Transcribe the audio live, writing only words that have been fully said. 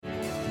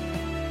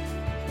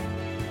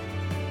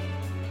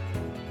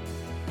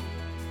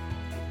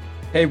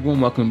Hey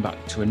everyone, welcome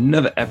back to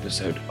another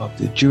episode of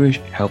the Jewish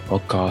Health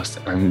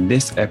Podcast. And in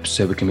this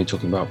episode, we're going to be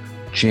talking about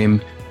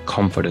gym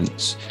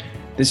confidence.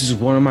 This is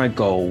one of my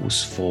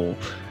goals for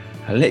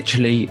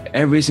literally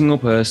every single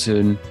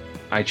person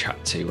I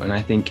chat to. And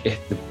I think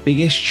if the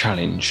biggest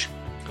challenge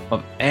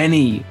of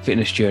any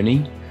fitness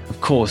journey,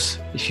 of course,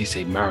 if you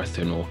say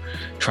marathon or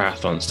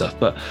triathlon stuff,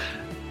 but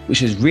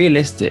which is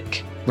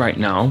realistic right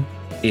now,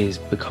 is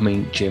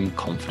becoming gym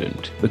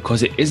confident,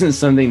 because it isn't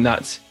something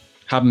that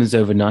happens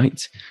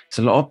overnight.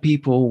 So a lot of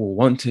people will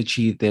want to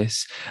achieve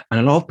this, and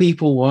a lot of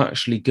people will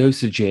actually go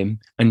to the gym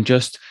and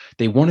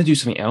they want to do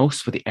something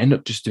else, but they end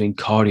up just doing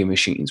cardio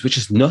machines, which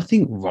is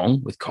nothing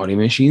wrong with cardio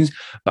machines,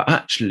 but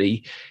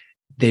actually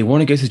they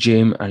want to go to the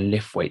gym and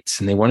lift weights,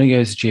 and they want to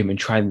go to the gym and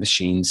try the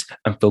machines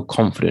and feel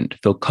confident,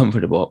 feel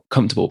comfortable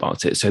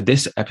about it. So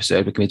this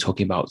episode, we're going to be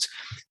talking about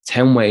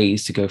 10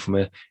 ways to go from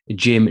a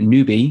gym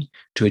newbie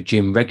to a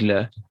gym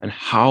regular and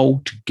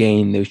how to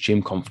gain those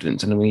gym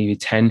confidence. And I'm going to give you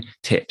 10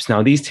 tips.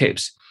 Now, these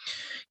tips,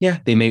 they're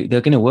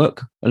going to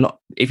work a lot.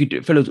 If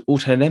you follow all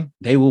 10 of them,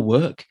 they will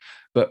work.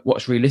 But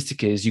what's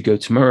realistic is you go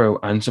tomorrow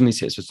and some of these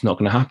tips, it's not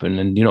going to happen,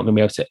 and you're not going to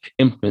be able to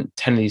implement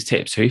 10 of these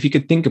tips. So if you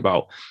could think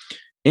about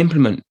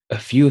implement a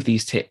few of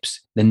these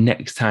tips the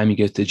next time you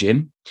go to the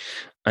gym,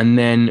 and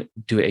then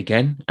do it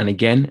again and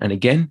again and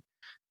again.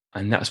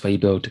 And that's where you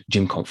build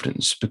gym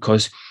confidence,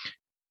 because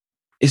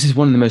this is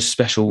one of the most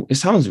special, it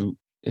sounds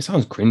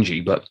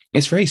cringy, but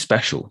it's very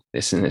special.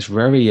 And it's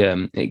very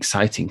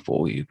exciting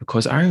for you,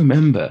 because I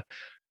remember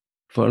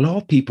for a lot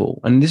of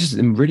people, and this is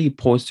really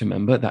important to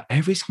remember, that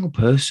every single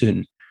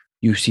person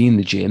you see in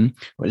the gym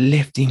were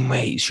lifting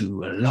weights, who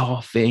were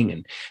laughing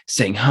and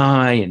saying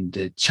hi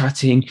and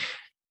chatting.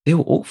 They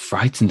were all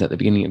frightened at the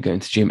beginning of going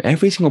to the gym.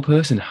 Every single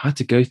person had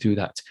to go through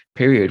that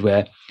period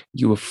where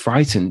you were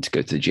frightened to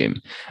go to the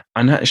gym.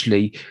 And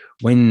actually,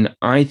 when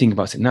I think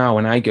about it now,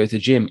 when I go to the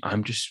gym,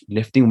 I'm just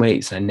lifting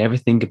weights, and I never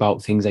think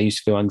about things I used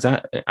to feel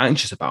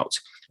anxious about.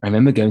 I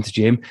remember going to the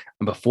gym,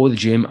 and before the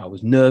gym, I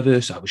was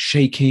nervous, I was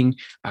shaking,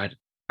 I had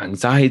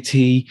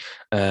anxiety.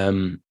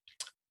 I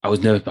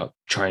was nervous about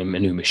trying a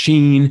new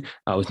machine.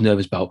 I was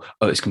nervous about,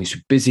 it's going to be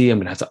so busy, I'm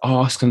going to have to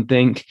ask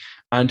something.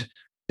 And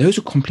those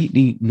are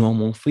completely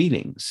normal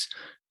feelings.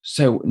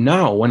 So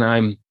now when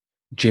I'm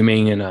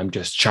gymming and I'm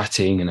just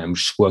chatting and I'm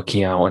just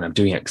working out and I'm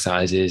doing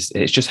exercises,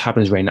 it just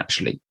happens very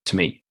naturally to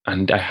me.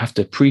 And I have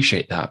to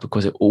appreciate that,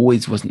 because it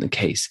always wasn't the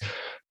case.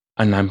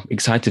 And I'm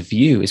excited for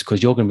you, is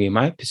because you're going to be in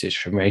my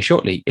position very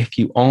shortly if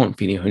you aren't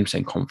feeling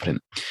 100%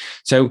 confident.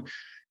 So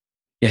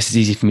yes, it's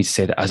easy for me to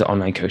say that as an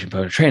online coach and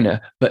personal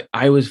trainer, but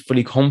I was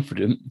fully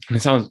confident.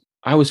 And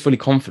I was fully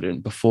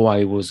confident before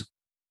I was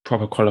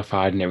proper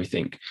qualified and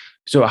everything.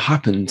 So it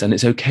happens, and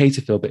it's okay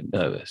to feel a bit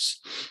nervous.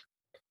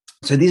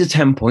 So these are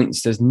 10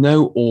 points. There's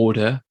no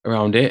order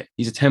around it.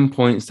 These are 10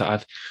 points that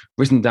I've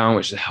written down,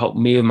 which have helped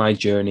me in my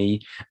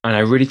journey. And I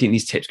really think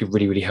these tips could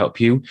really, really help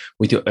you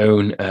with your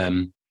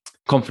own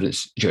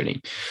confidence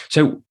journey.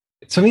 So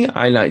something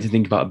I like to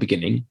think about at the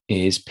beginning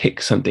is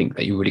pick something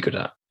that you're really good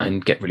at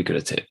and get really good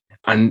at it.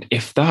 And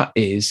if that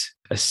is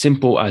as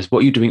simple as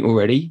what you're doing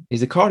already is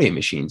the cardio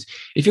machines.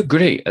 If you're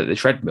good at the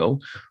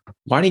treadmill,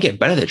 why don't you get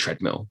better at the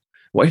treadmill?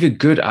 What if you're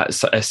good at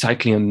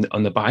cycling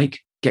on the bike?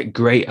 Get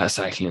great at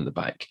cycling on the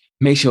bike.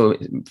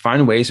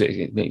 Find ways so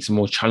it makes it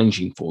more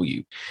challenging for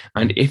you.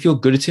 And if you're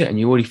good at it and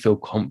you already feel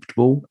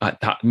comfortable at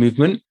that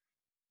movement,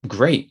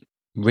 great.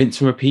 Rinse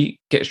and repeat,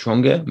 get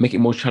stronger, make it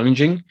more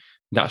challenging.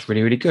 That's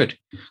really, really good,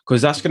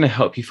 because that's going to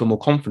help you feel more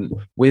confident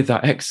with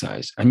that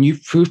exercise. And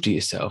you've proved to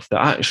yourself that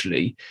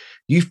actually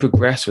you've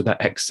progressed with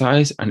that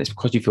exercise, and it's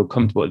because you feel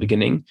comfortable at the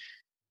beginning.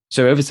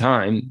 So over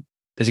time,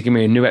 there's going to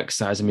be a new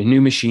exercise and a new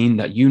machine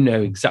that you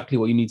know exactly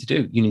what you need to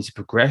do. You need to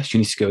progress. You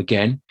need to go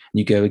again, and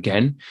you go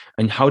again.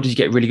 And how did you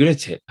get really good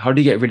at it? How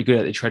did you get really good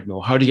at the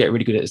treadmill? How did you get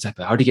really good at the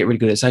stepper? How did you get really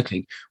good at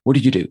cycling? What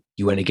did you do?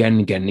 You went again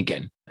and again and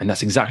again. And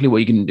that's exactly what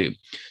you're going to do.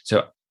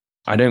 So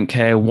I don't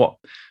care what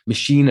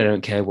machine, I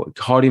don't care what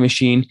cardio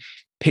machine,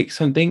 pick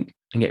something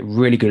and get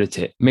really good at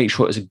it. Make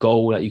sure it's a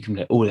goal that you can,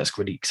 that's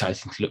really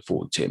exciting to look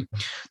forward to.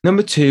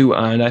 Number 2,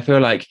 and I feel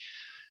like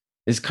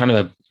it's kind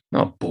of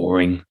not a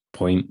boring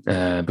point,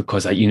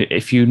 because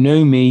if you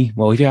know me,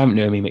 well, if you haven't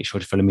known me, make sure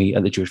to follow me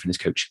at the Jewish Fitness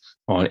Coach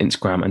on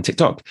Instagram and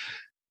TikTok.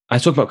 I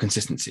talk about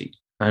consistency,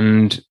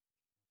 and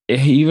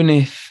even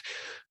if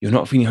you're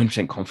not feeling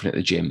 100% confident at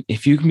the gym,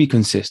 if you can be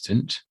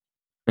consistent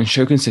and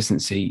show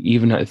consistency,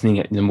 even at the thing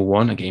at number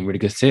 1, again, really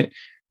good at it,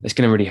 it's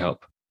going to really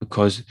help,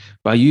 because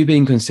by you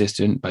being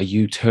consistent, by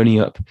you turning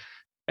up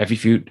every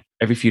few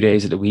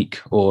days of the week,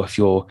 or if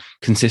you're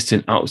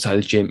consistent outside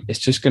the gym, it's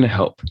just going to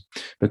help,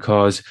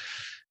 because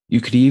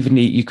you could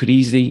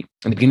easily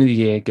at the beginning of the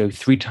year go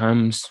 3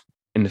 times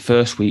in the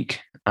first week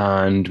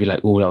and be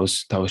like, oh,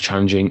 that was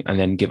challenging, and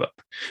then give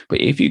up.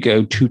 But if you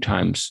go 2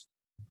 times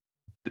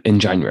in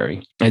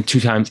January, and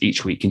 2 times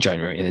each week in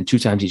January, and then 2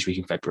 times each week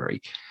in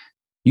February,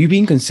 you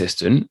being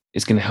consistent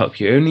is going to help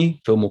you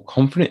only feel more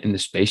confident in the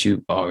space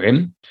you are in,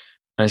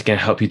 and it's going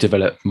to help you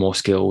develop more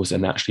skills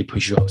and actually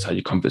push you outside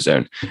your comfort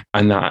zone.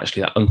 And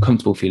that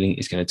uncomfortable feeling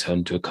is going to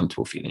turn to a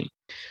comfortable feeling.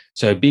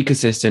 So be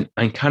consistent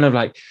and kind of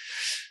like,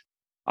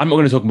 I'm not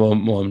going to talk more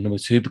on number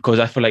 2 because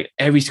I feel like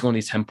every single one of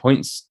these 10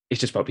 points is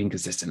just about being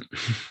consistent.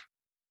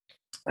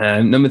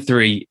 And number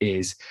 3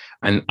 is,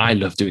 and I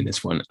love doing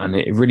this one, and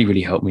it really,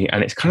 really helped me.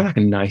 And it's kind of like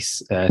a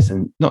nice,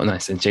 not a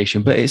nice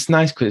sensation, but it's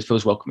nice because it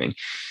feels welcoming.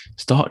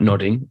 Start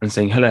nodding and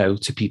saying hello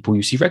to people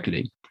you see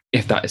regularly.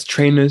 If that is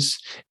trainers,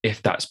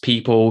 if that's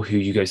people who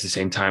you go to the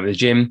same time at the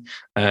gym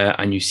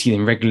and you see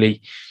them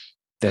regularly,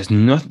 there's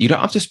nothing, you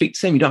don't have to speak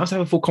to them. You don't have to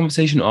have a full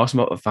conversation, ask them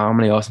about the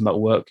family, ask them about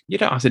work. You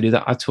don't have to do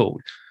that at all.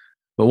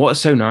 But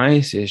what's so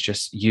nice is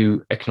just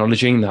you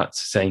acknowledging that,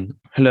 saying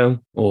hello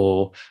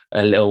or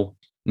a little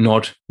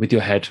nod with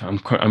your head. I'm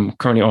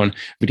currently on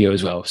video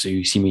as well, so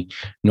you see me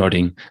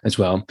nodding as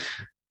well.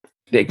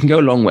 It can go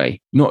a long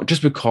way, not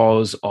just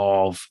because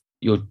of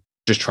you're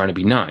just trying to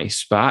be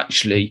nice, but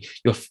actually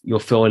you're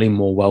feeling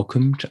more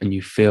welcomed, and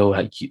you feel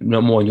like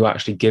you're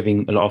actually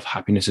giving a lot of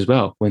happiness as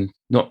well. When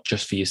not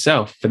just for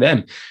yourself, for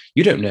them,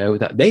 you don't know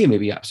that they may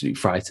be absolutely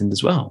frightened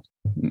as well.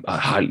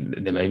 They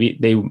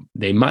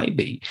might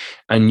be,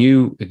 and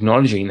you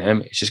acknowledging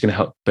them, it's just going to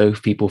help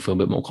both people feel a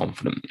bit more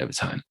confident over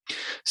time.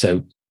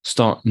 So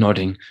start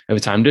nodding over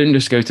time. Don't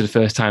just go to the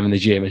first time in the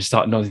gym and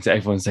start nodding to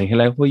everyone saying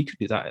hello. Well, you could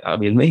do that. That'd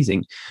be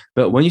amazing.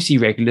 But when you see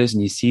regulars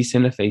and you see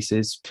similar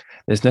faces,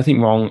 there's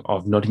nothing wrong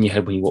of nodding your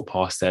head when you walk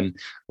past them,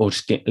 or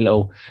just get a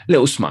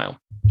little smile.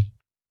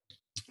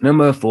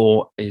 Number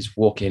 4 is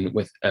walk in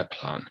with a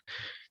plan.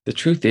 The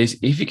truth is,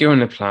 if you go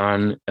on a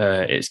plan,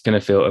 you're going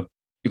to feel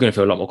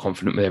a lot more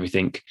confident with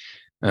everything.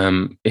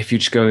 If you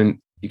just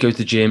you go to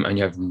the gym and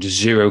you have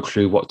zero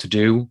clue what to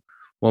do,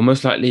 well,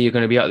 most likely you're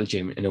going to be out of the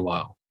gym in a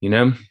while,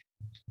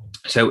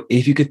 So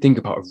if you could think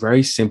about a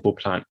very simple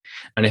plan,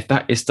 and if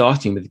that is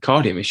starting with the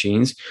cardio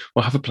machines,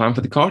 we'll have a plan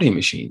for the cardio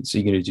machines. So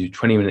you're going to do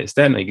 20 minutes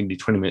then, or you're going to do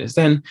 20 minutes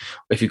then.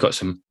 If you've got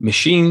some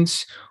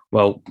machines,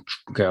 well,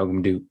 okay, I'm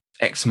going to do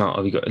X amount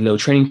of, you've got a little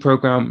training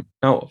program.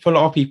 Now, for a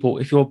lot of people,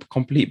 if you're a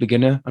complete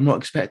beginner, I'm not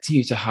expecting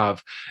you to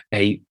have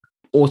a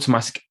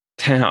automatic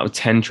 10 out of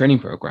 10 training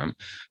program,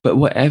 but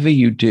whatever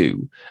you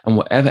do and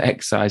whatever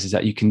exercises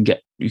that you can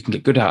get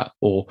good at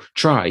or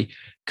try,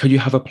 could you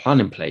have a plan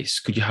in place?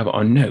 Could you have it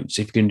on notes?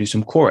 If you're going to do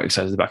some core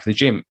exercises at the back of the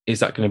gym,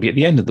 is that going to be at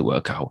the end of the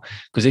workout?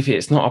 Because if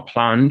it's not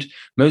planned,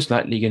 most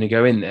likely you're going to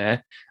go in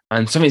there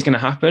and something's going to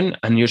happen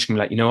and you're just going to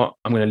be like, you know what,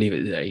 I'm going to leave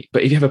it today.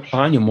 But if you have a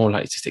plan, you're more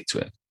likely to stick to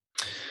it.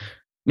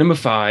 Number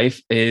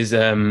 5 is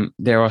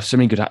there are so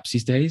many good apps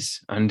these days,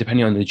 and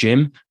depending on the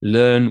gym,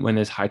 learn when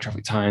there's high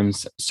traffic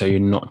times so you're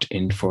not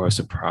in for a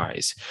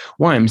surprise.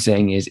 What I'm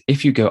saying is,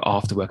 if you go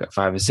after work at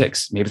 5 or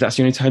 6, maybe that's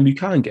the only time you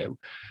can go.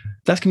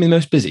 That's going to be the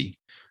most busy.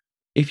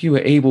 If you were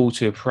able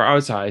to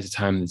prioritize a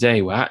time of the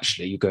day where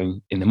actually you're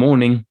going in the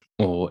morning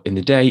or in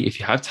the day,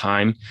 if you have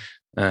time,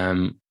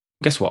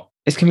 guess what?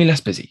 It's going to be less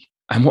busy.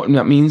 And what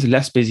that means,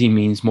 less busy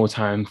means more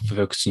time for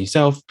focusing on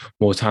yourself,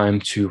 more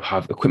time to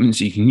have equipment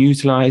so you can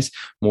utilize,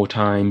 more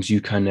times you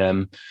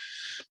can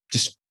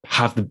just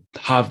have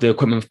the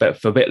equipment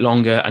for a bit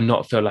longer and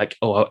not feel like,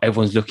 oh,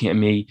 everyone's looking at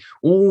me.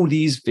 All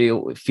these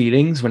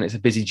feelings when it's a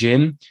busy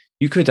gym,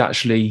 you could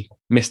actually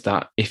miss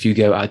that if you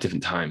go at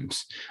different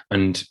times.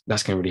 And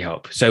that's going to really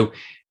help. So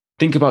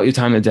think about your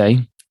time of the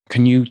day.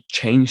 Can you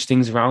change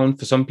things around?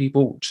 For some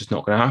people, it's just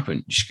not going to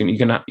happen.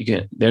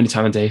 The only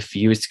time of day for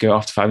you is to go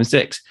after 5 and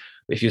 6.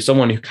 If you're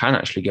someone who can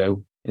actually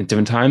go in a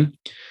different time,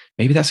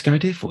 maybe that's a good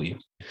idea for you.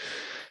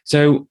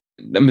 So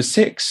number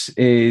 6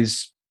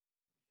 is,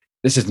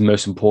 this is the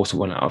most important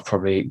one out of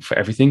probably for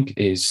everything,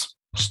 is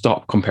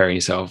stop comparing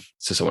yourself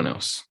to someone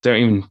else. Don't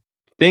even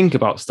think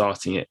about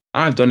starting it.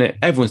 I've done it.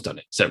 Everyone's done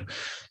it. So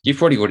you've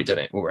probably already done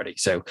it already.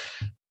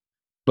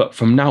 But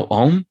from now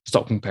on,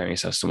 stop comparing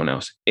yourself to someone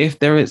else. If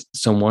there is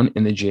someone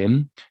in the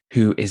gym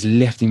who is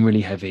lifting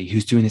really heavy,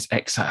 who's doing this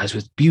exercise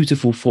with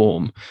beautiful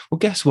form, well,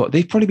 guess what?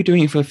 They've probably been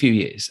doing it for a few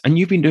years and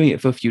you've been doing it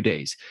for a few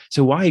days.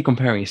 So why are you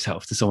comparing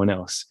yourself to someone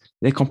else?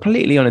 They're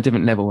completely on a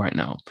different level right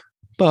now.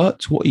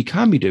 But what you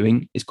can be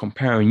doing is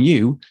comparing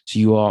you to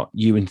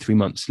you in 3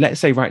 months. Let's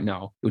say right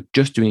now, you're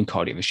just doing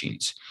cardio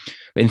machines.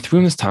 But in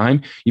 3 months'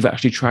 time, you've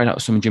actually tried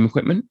out some gym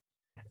equipment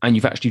and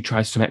you've actually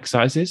tried some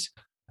exercises.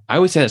 I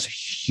would say that's a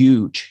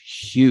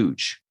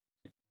huge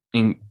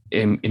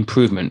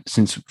improvement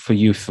for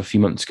you for a few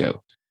months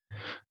ago.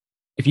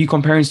 If you're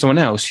comparing someone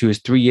else who is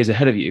 3 years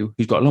ahead of you,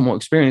 who's got a lot more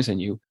experience than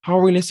you, how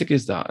realistic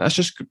is that? That's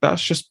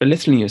just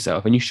belittling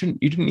yourself, and you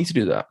didn't need to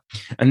do that.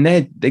 And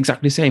they're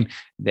exactly the same.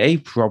 They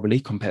probably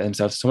compare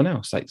themselves to someone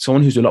else, like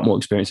someone who's a lot more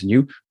experienced than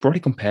you.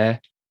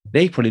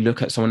 They probably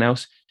look at someone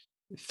else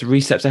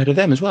 3 steps ahead of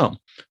them as well.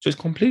 So it's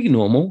completely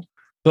normal.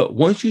 But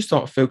once you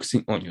start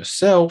focusing on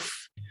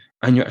yourself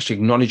and you actually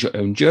acknowledge your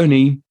own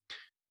journey,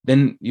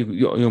 then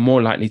you're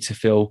more likely to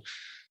feel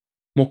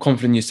more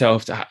confident in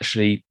yourself, to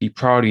actually be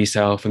proud of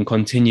yourself and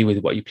continue with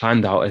what you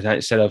planned out,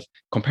 instead of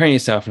comparing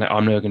yourself and like, oh,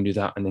 I'm never going to do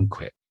that, and then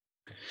quit.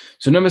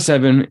 So number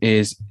 7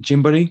 is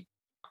gym buddy.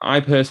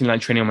 I personally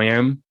like training on my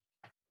own.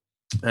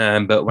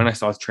 But when I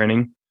started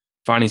training,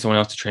 finding someone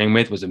else to train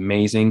with was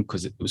amazing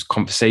because it was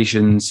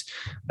conversations.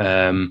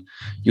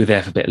 You're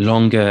there for a bit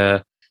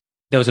longer.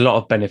 there was a lot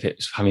of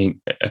benefits of having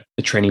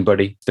a training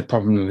buddy. The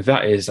problem with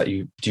that is that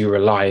you do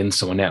rely on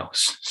someone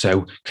else.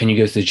 So can you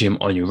go to the gym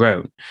on your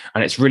own?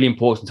 And it's really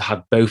important to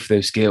have both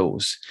those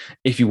skills.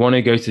 If you want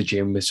to go to the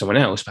gym with someone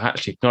else, but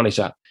actually acknowledge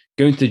that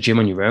going to the gym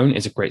on your own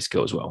is a great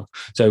skill as well.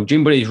 So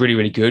gym buddy is really,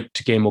 really good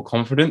to gain more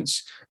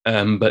confidence.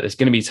 But there's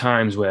going to be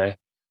times where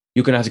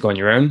you're going to have to go on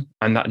your own,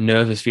 and that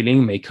nervous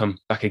feeling may come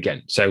back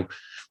again. So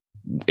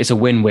it's a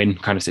win-win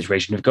kind of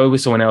situation. If you go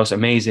with someone else,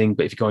 amazing.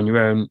 But if you go on your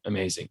own,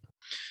 amazing.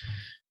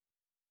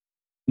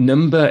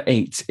 Number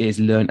 8 is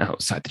learn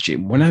outside the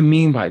gym. What I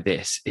mean by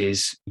this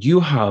is you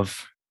have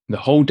the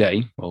whole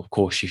day, well, of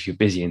course, if you're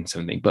busy in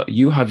something, but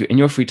you have in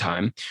your free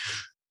time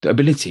the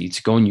ability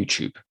to go on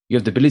YouTube. You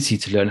have the ability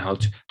to learn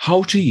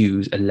how to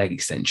use a leg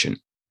extension.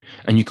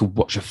 And you could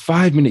watch a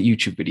 5-minute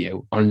YouTube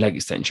video on leg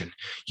extension.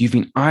 You've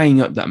been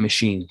eyeing up that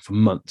machine for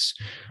months,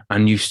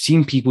 and you've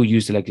seen people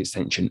use the leg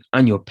extension,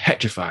 and you're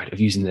petrified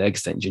of using the leg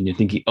extension. You're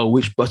thinking, oh,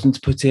 which button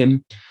to put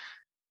in?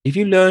 If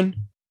you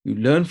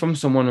learn from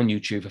someone on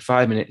YouTube for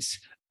 5 minutes,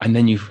 and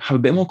then you have a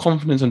bit more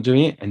confidence on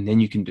doing it, and then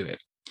you can do it,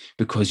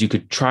 because you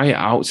could try it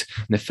out.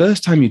 And the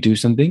first time you do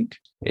something,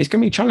 it's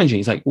going to be challenging.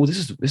 It's like, oh,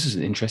 this is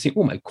interesting.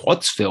 Oh, my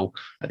quads feel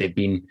like they've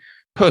been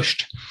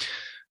pushed.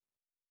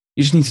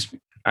 You just need to.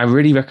 I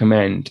really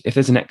recommend, if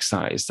there's an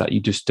exercise that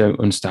you just don't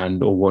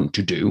understand or want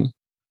to do,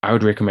 I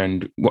would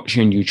recommend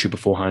watching on YouTube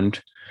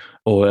beforehand,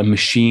 or a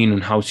machine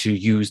on how to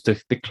use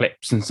the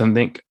clips and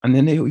something. And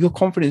then your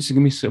confidence is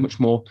going to be so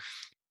much more.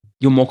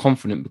 You're more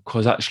confident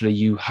because actually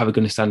you have a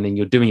good understanding.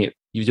 You're doing it,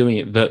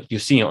 but you're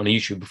seeing it on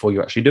YouTube before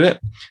you actually do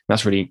it.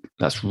 That's really,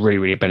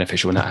 really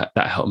beneficial. And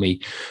that helped me,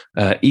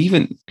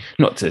 even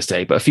not to this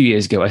day, but a few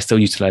years ago, I still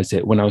utilized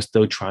it when I was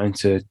still trying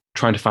to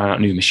find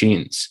out new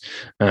machines,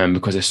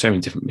 because there's so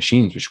many different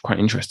machines, which are quite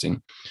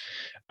interesting.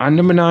 And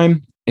number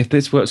 9, if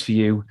this works for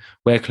you,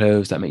 wear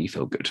clothes that make you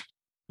feel good.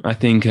 I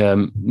think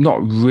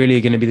not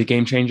really going to be the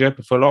game changer,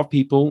 but for a lot of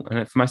people,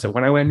 and for myself,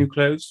 when I wear new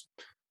clothes,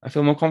 I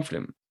feel more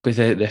confident because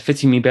they're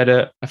fitting me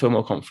better. I feel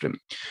more confident.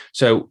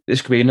 So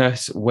this could be a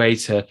nice way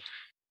to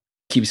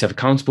keep yourself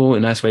accountable, a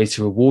nice way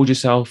to reward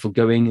yourself for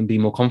going and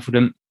being more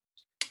confident.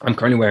 I'm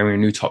currently wearing a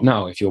new top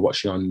now, if you're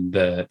watching on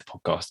the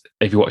podcast,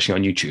 if you're watching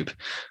on YouTube.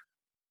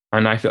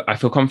 And I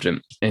feel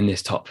confident in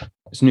this top.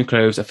 It's new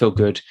clothes. I feel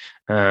good.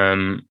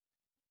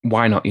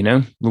 Why not,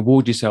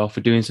 reward yourself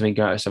for doing something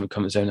outside of a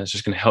comfort zone that's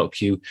just going to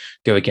help you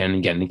go again and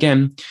again and again.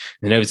 And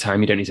then over time,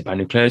 you don't need to buy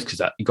new clothes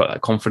because you've got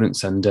that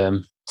confidence and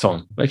so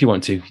on. But if you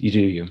want to, you do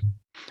you.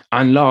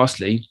 And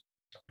lastly,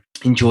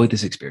 enjoy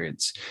this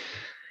experience.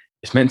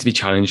 It's meant to be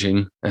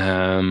challenging.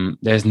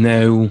 There's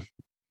no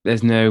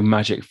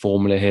magic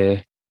formula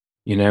here.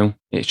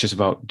 It's just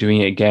about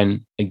doing it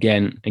again,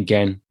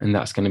 and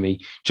that's going to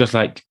be just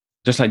like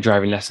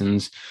driving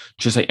lessons,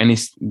 just like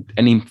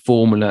any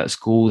formula at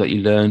school that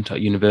you learned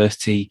at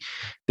university.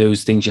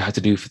 Those things you had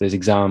to do for those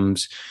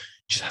exams,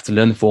 you just have to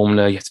learn the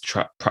formula. You have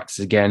to practice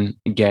again,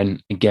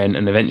 and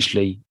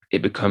eventually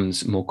it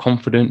becomes more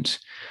confident,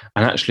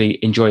 and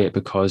actually enjoy it,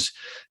 because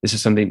this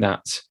is something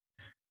that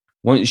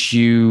once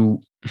you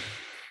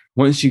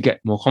get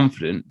more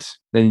confident,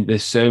 then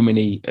there's so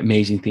many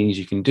amazing things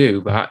you can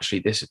do. But actually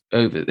this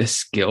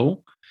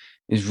skill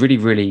is really,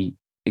 really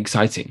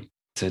exciting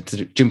to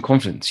gym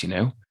confidence.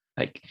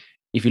 Like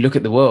if you look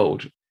at the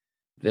world,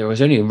 there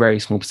was only a very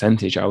small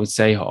percentage, I would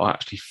say, are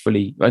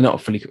actually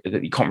not fully,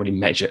 you can't really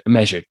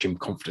measure gym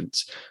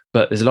confidence,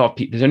 but there's a lot of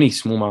people, there's only a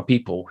small amount of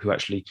people who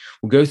actually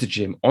will go to the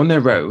gym on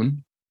their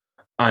own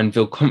and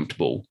feel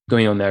comfortable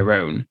going on their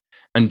own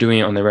and doing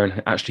it on their own,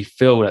 and actually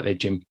feel like they're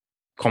gym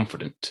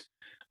confident.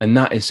 And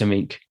that is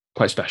something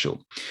quite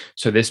special.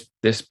 So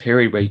this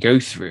period where you go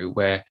through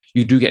where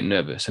you do get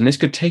nervous, and this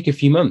could take a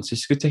few months,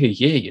 this could take a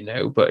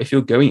year, but if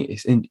you're going,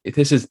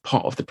 this is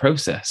part of the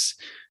process,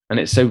 and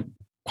it's so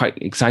quite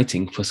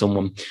exciting for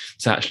someone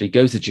to actually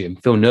go to the gym,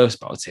 feel nervous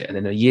about it, and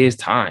in a year's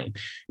time,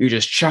 you're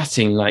just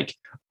chatting like,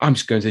 I'm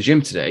just going to the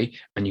gym today,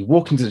 and you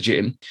walk into the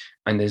gym,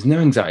 and there's no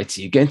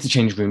anxiety. You get into the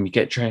change room, you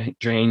get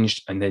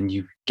changed, and then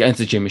you get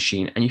into the gym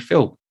machine, and you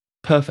feel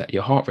perfect.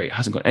 Your heart rate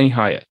hasn't got any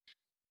higher.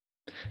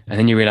 And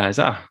then you realize,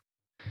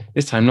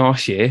 this time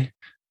last year,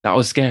 that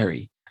was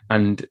scary.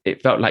 And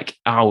it felt like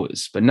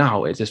hours, but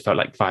now it just felt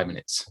like 5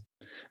 minutes.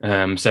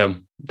 So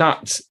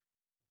that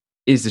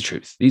is the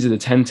truth. These are the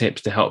 10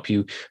 tips to help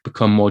you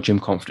become more gym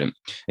confident.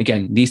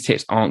 Again, these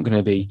tips aren't going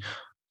to be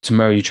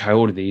tomorrow you try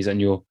all of these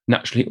and you're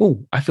naturally,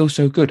 oh, I feel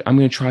so good. I'm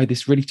going to try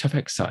this really tough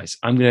exercise.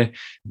 I'm going to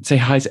say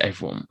hi to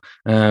everyone,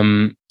 so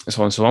on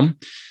and so on.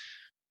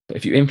 But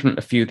if you implement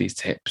a few of these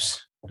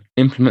tips,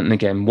 implement them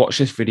again, watch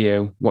this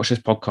video, watch this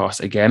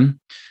podcast again,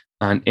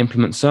 and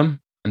implement some.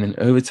 And then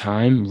over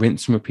time,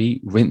 rinse and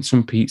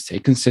repeat, stay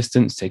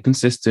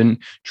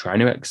consistent, try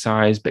new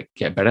exercise, but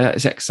get better at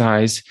this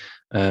exercise,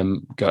 go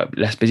at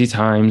less busy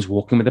times,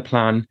 walking with a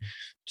plan,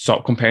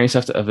 stop comparing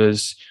yourself to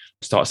others,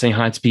 start saying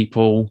hi to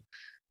people,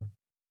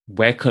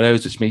 wear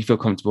clothes which make you feel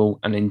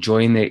comfortable, and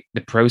enjoying the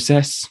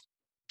process.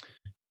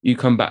 You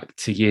come back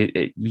to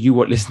you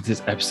listen to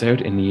this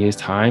episode in a year's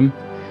time,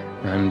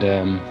 and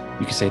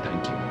you can say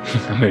thank you.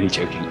 I'm only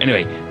joking.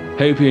 Anyway,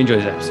 Hope you enjoyed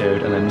this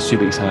episode, and I'm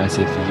super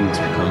excited for you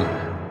to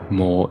become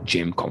more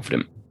gym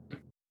confident.